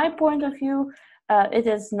my point of view, it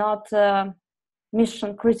is not a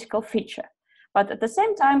mission critical feature. But at the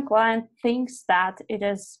same time, client thinks that it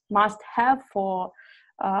is must have for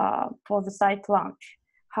the site launch.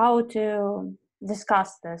 How to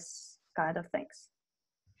discuss this kind of things?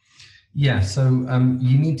 Yeah, so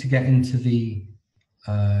you need to get into the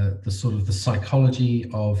sort of the psychology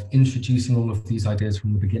of introducing all of these ideas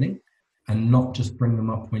from the beginning, and not just bring them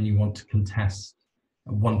up when you want to contest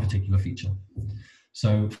one particular feature.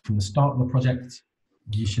 So from the start of the project,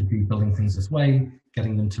 you should be building things this way,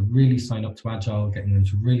 getting them to really sign up to Agile, getting them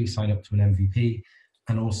to really sign up to an MVP,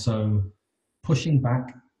 and also pushing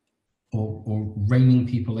back or reining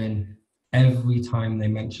people in every time they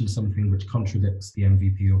mention something which contradicts the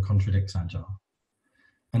MVP or contradicts Agile.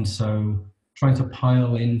 And so trying to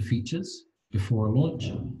pile in features before a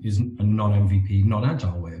launch is a non-MVP,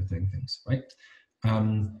 non-Agile way of doing things, right?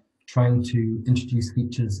 Trying to introduce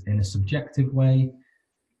features in a subjective way,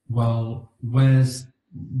 well, where's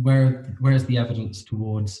the evidence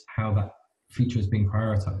towards how that feature is being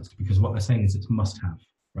prioritized? Because what they're saying is it's must-have,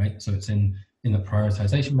 right? So it's in the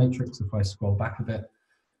prioritization matrix. If I scroll back a bit,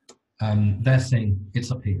 they're saying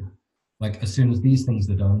it's up here. Like as soon as these things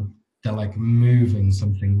are done, they're like moving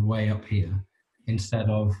something way up here instead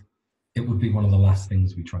of it would be one of the last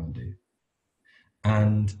things we try and do.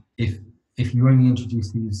 And if you only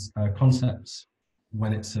introduce these concepts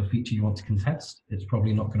when it's a feature you want to contest, it's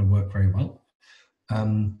probably not going to work very well.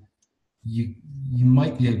 You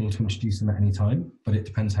might be able to introduce them at any time, but it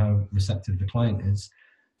depends how receptive the client is.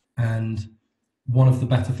 And one of the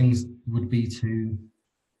better things would be to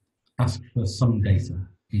ask for some data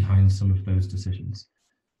behind some of those decisions.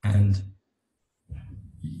 And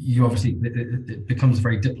you obviously, it becomes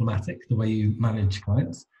very diplomatic the way you manage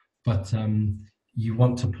clients, but you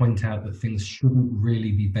want to point out that things shouldn't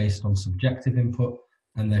really be based on subjective input,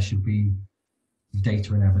 and there should be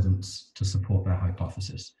data and evidence to support their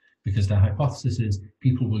hypothesis, because their hypothesis is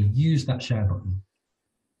people will use that share button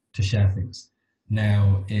to share things.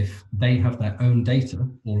 Now, if they have their own data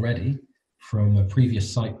already from a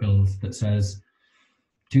previous site build that says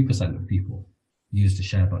 2% of people used a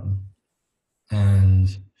share button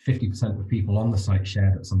and 50% of people on the site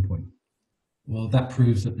shared at some point, well, that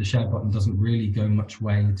proves that the share button doesn't really go much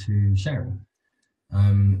way to sharing.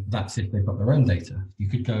 That's if they've got their own data. You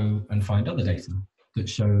could go and find other data that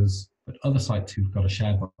shows that other sites who've got a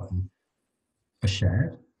share button are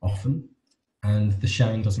shared often, and the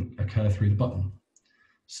sharing doesn't occur through the button.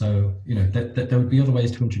 So, you know, there would be other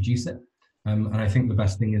ways to introduce it. And I think the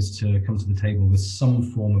best thing is to come to the table with some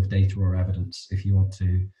form of data or evidence if you want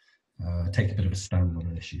to take a bit of a stand on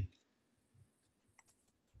an issue.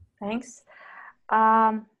 Thanks.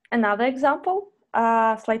 Another example,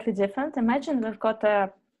 slightly different. Imagine we've got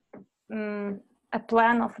a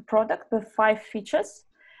plan of a product with 5 features,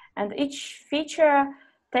 and each feature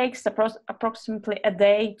takes approximately a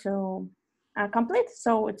day to complete.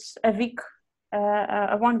 So it's a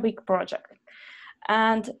 1 week project.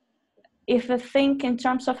 And if we think in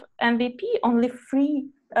terms of MVP, only 3,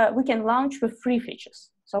 we can launch with 3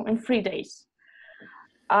 features, so in 3 days.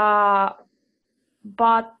 But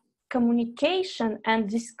communication and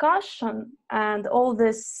discussion and all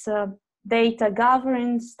this data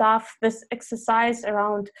gathering stuff, this exercise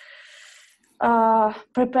around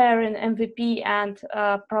preparing MVP and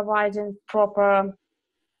providing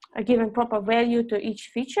giving proper value to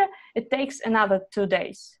each feature, it takes another 2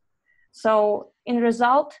 days. So in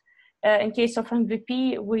result, in case of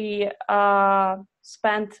MVP, we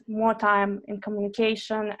spent more time in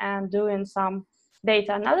communication and doing some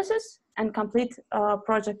data analysis and complete a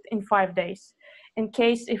project in 5 days. In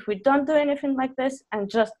case if we don't do anything like this and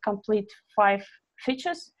just complete 5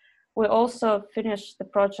 features, we also finish the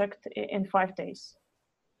project in 5 days.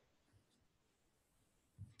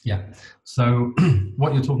 Yeah, so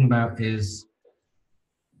what you're talking about is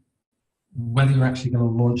whether you're actually going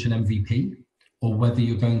to launch an MVP or whether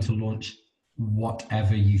you're going to launch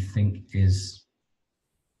whatever you think is,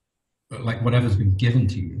 like whatever's been given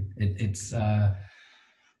to you.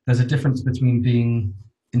 There's a difference between being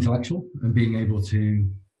intellectual and being able to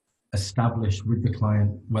establish with the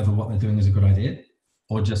client whether what they're doing is a good idea,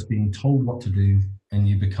 or just being told what to do and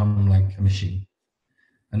you become like a machine.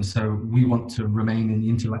 And so we want to remain in the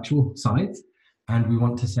intellectual side, and we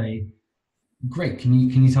want to say, great, can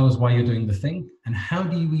you tell us why you're doing the thing? And how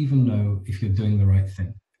do you even know if you're doing the right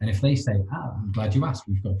thing? And if they say, I'm glad you asked,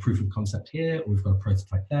 we've got a proof of concept here, or we've got a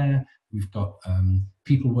prototype there, we've got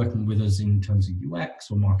people working with us in terms of UX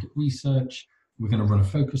or market research, we're going to run a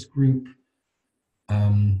focus group,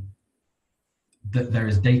 that there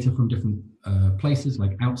is data from different places,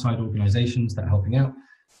 like outside organizations that are helping out,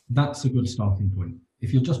 that's a good starting point.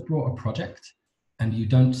 If you've just brought a project and you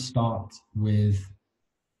don't start with,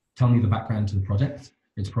 tell me the background to the project,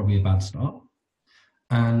 it's probably a bad start.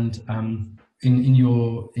 And in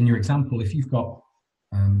your example, if you've got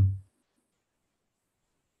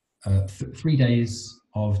 3 days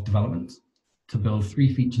of development to build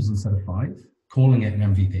 3 features instead of 5, calling it an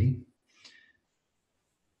MVP,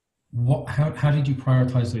 how did you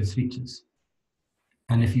prioritize those features?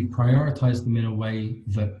 And if you prioritize them in a way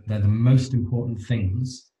that they're the most important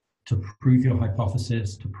things to prove your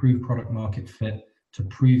hypothesis, to prove product market fit, to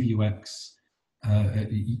prove UX,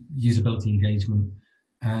 usability engagement,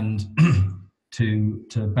 and to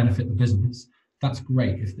benefit the business, that's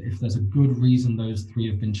great. If there's a good reason those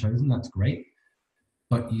 3 have been chosen, that's great.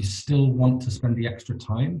 But you still want to spend the extra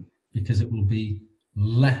time because it will be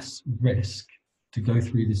less risk to go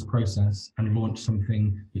through this process and launch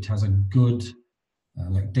something which has a good,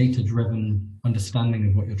 like data-driven understanding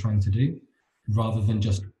of what you're trying to do, rather than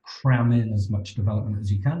just cram in as much development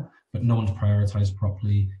as you can, but no one's prioritized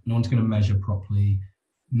properly, no one's going to measure properly,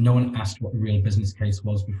 no one asked what the real business case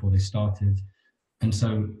was before they started. And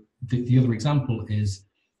so the other example is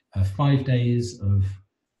 5 days of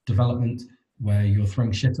development where you're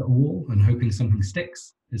throwing shit at a wall and hoping something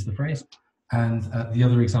sticks, is the phrase. And the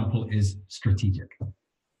other example is strategic.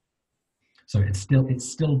 So it's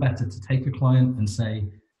still better to take a client and say,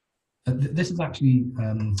 this is actually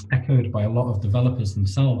echoed by a lot of developers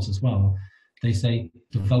themselves as well. They say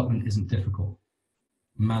development isn't difficult.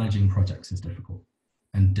 Managing projects is difficult.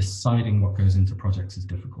 And deciding what goes into projects is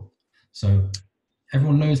difficult. So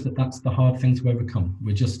everyone knows that that's the hard thing to overcome.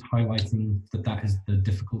 We're just highlighting that is the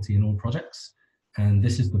difficulty in all projects. And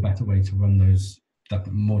this is the better way to run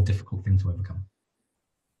that more difficult thing to overcome.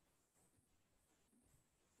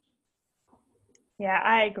 Yeah,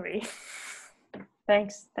 I agree.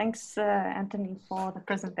 Thanks, Anthony, for the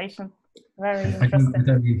presentation. Very interesting. I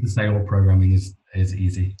don't need to say all programming is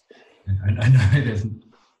easy. I know it isn't.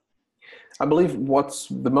 I believe what's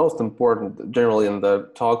the most important generally in the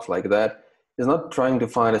talks like that is not trying to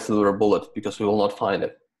find a silver bullet, because we will not find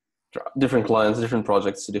it. Different clients, different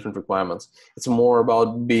projects, different requirements. It's more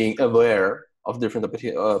about being aware of different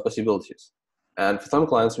possibilities. And for some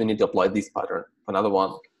clients, we need to apply this pattern. For another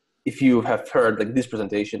one, if you have heard like this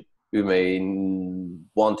presentation, you may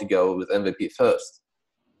want to go with MVP first,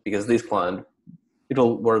 because this client,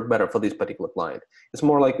 it'll work better for this particular client. It's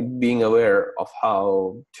more like being aware of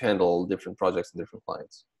how to handle different projects and different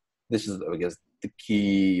clients. This is, I guess, the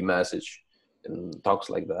key message in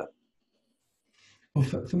talks like that. Well,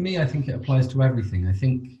 for me, I think it applies to everything. I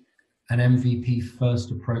think an MVP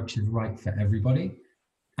first approach is right for everybody,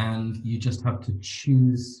 and you just have to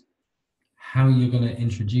choose how you're going to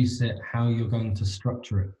introduce it, how you're going to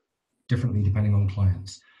structure it differently depending on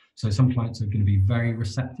clients. So some clients are going to be very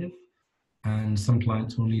receptive, and some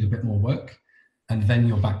clients will need a bit more work. And then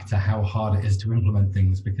you're back to how hard it is to implement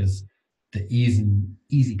things, because the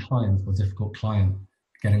easy client or difficult client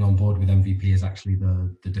getting on board with MVP is actually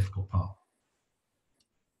the difficult part.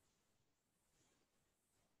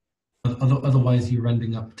 Otherwise, you're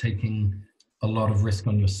ending up taking a lot of risk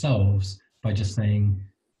on yourselves by just saying,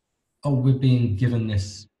 oh, we're being given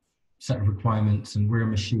this set of requirements and we're a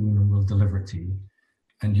machine and we'll deliver it to you.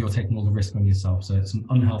 And you're taking all the risk on yourself. So it's an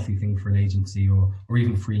unhealthy thing for an agency or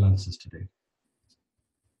even freelancers to do.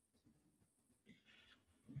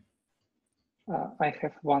 I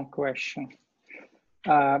have one question.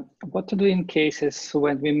 What to do in cases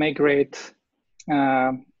when we migrate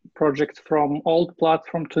project from old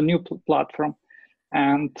platform to new platform,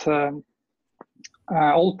 and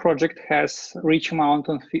old project has rich amount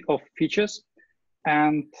of features,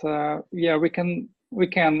 and yeah, we can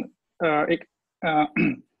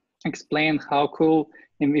explain how cool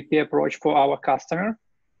MVP approach for our customer,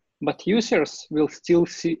 but users will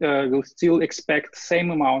still expect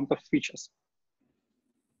same amount of features.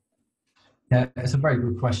 Yeah, it's a very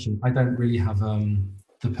good question. I don't really have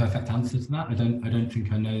the perfect answer to that. I don't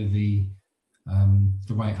think I know the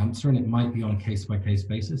right answer, and it might be on a case-by-case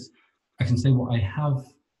basis. I can say what I have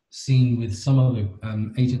seen with some other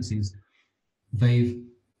agencies. They've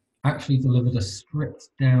actually delivered a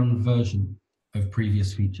stripped-down version of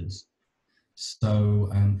previous features. So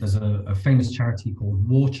there's a famous charity called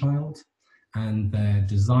War Child, and their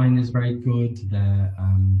design is very good.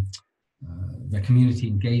 Their community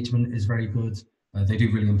engagement is very good. They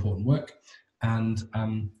do really important work. and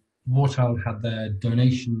Warchild had their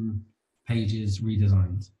donation pages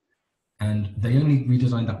redesigned, and they only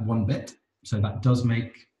redesigned that one bit, so that does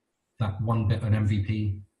make that one bit an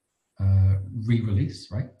MVP re-release,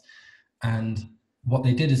 right? And what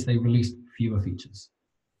they did is they released fewer features.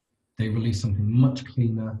 They released something much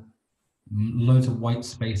cleaner, loads of white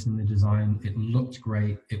space in the design. It looked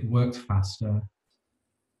great. It worked faster.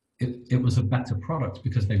 It was a better product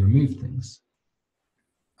because they removed things.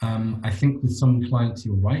 I think with some clients,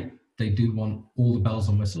 you're right. They do want all the bells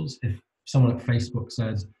and whistles. If someone at Facebook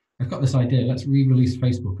says, I've got this idea, let's re-release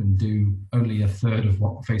Facebook and do only a third of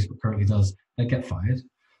what Facebook currently does, they get fired.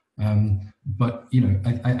 But you know,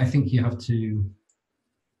 I think you have to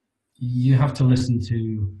listen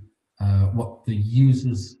to what the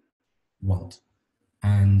users want,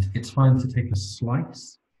 and it's fine to take a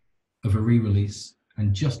slice of a re-release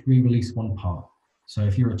and just re-release one part. So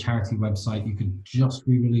if you're a charity website, you could just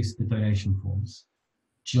re-release the donation forms,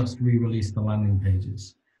 just re-release the landing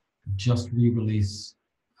pages, just re-release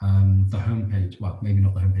the homepage. Well, maybe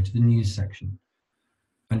not the homepage, the news section,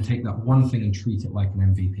 and take that one thing and treat it like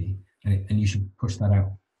an MVP. And you should push that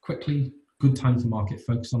out quickly, good time to market,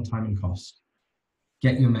 focus on time and cost,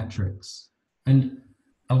 get your metrics, and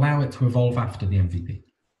allow it to evolve after the MVP.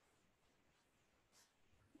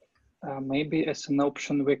 Maybe as an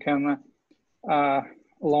option, we can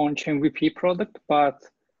launch MVP product, but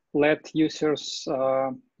let users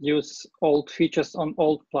use old features on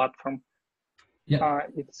old platform. Yeah.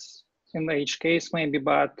 It's in each case maybe,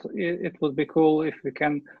 but it would be cool if we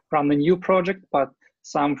can run a new project, but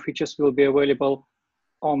some features will be available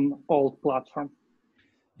on old platform.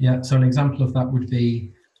 Yeah, so an example of that would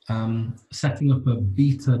be setting up a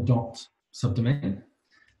beta.subdomain,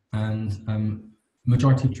 and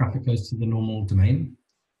majority of traffic goes to the normal domain.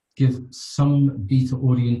 Give some beta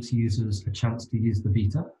audience users a chance to use the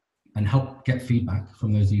beta and help get feedback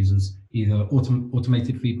from those users, either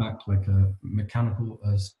automated feedback like a mechanical,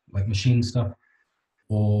 like machine stuff,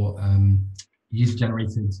 or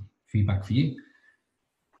user-generated feedback for you.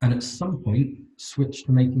 And at some point, switch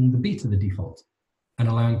to making the beta the default and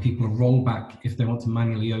allowing people to roll back if they want to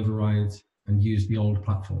manually override and use the old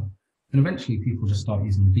platform. And eventually people just start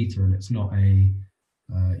using the beta, and it's not a,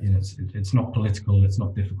 it's not political, it's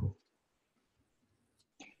not difficult.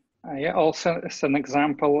 Yeah, also as an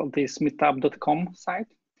example, this meetup.com site,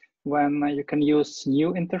 when you can use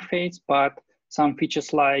new interface, but some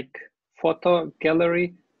features like photo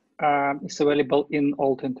gallery is available in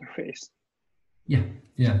old interface. Yeah,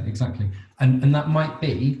 exactly. And that might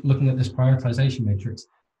be, looking at this prioritization matrix,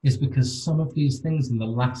 is because some of these things in the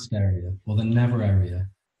last area or the never area,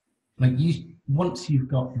 like once you've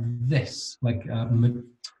got this, like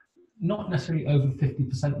not necessarily over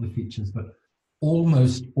 50% of the features, but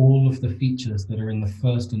almost all of the features that are in the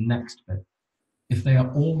first and next bit, if they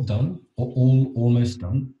are all done or all almost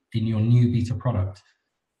done in your new beta product,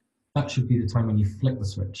 that should be the time when you flick the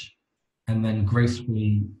switch and then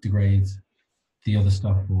gracefully degrade the other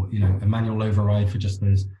stuff, or a manual override for just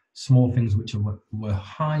those small things which were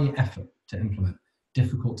high effort to implement,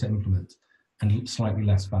 difficult to implement, and slightly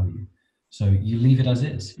less value. So you leave it as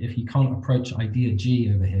is. If you can't approach idea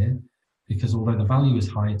G over here, because although the value is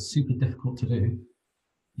high, it's super difficult to do,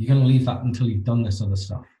 you're going to leave that until you've done this other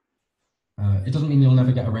stuff. It doesn't mean you'll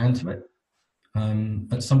never get around to it.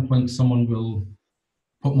 At some point, someone will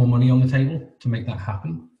put more money on the table to make that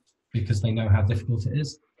happen because they know how difficult it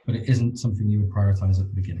is, but it isn't something you would prioritize at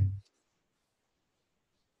the beginning.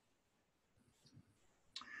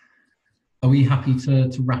 Are we happy to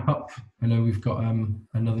wrap up? I know we've got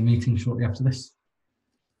another meeting shortly after this.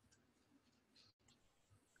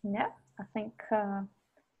 Yeah, I think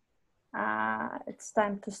it's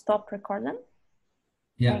time to stop recording.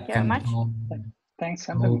 Yeah, thank you very much. Thanks,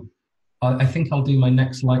 Anthony. I think I'll do my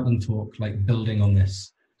next lightning talk, like building on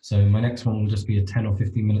this. So my next one will just be a 10 or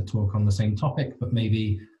 15 minute talk on the same topic, but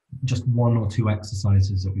maybe just 1 or 2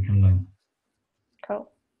 exercises that we can learn.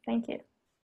 Cool. Thank you.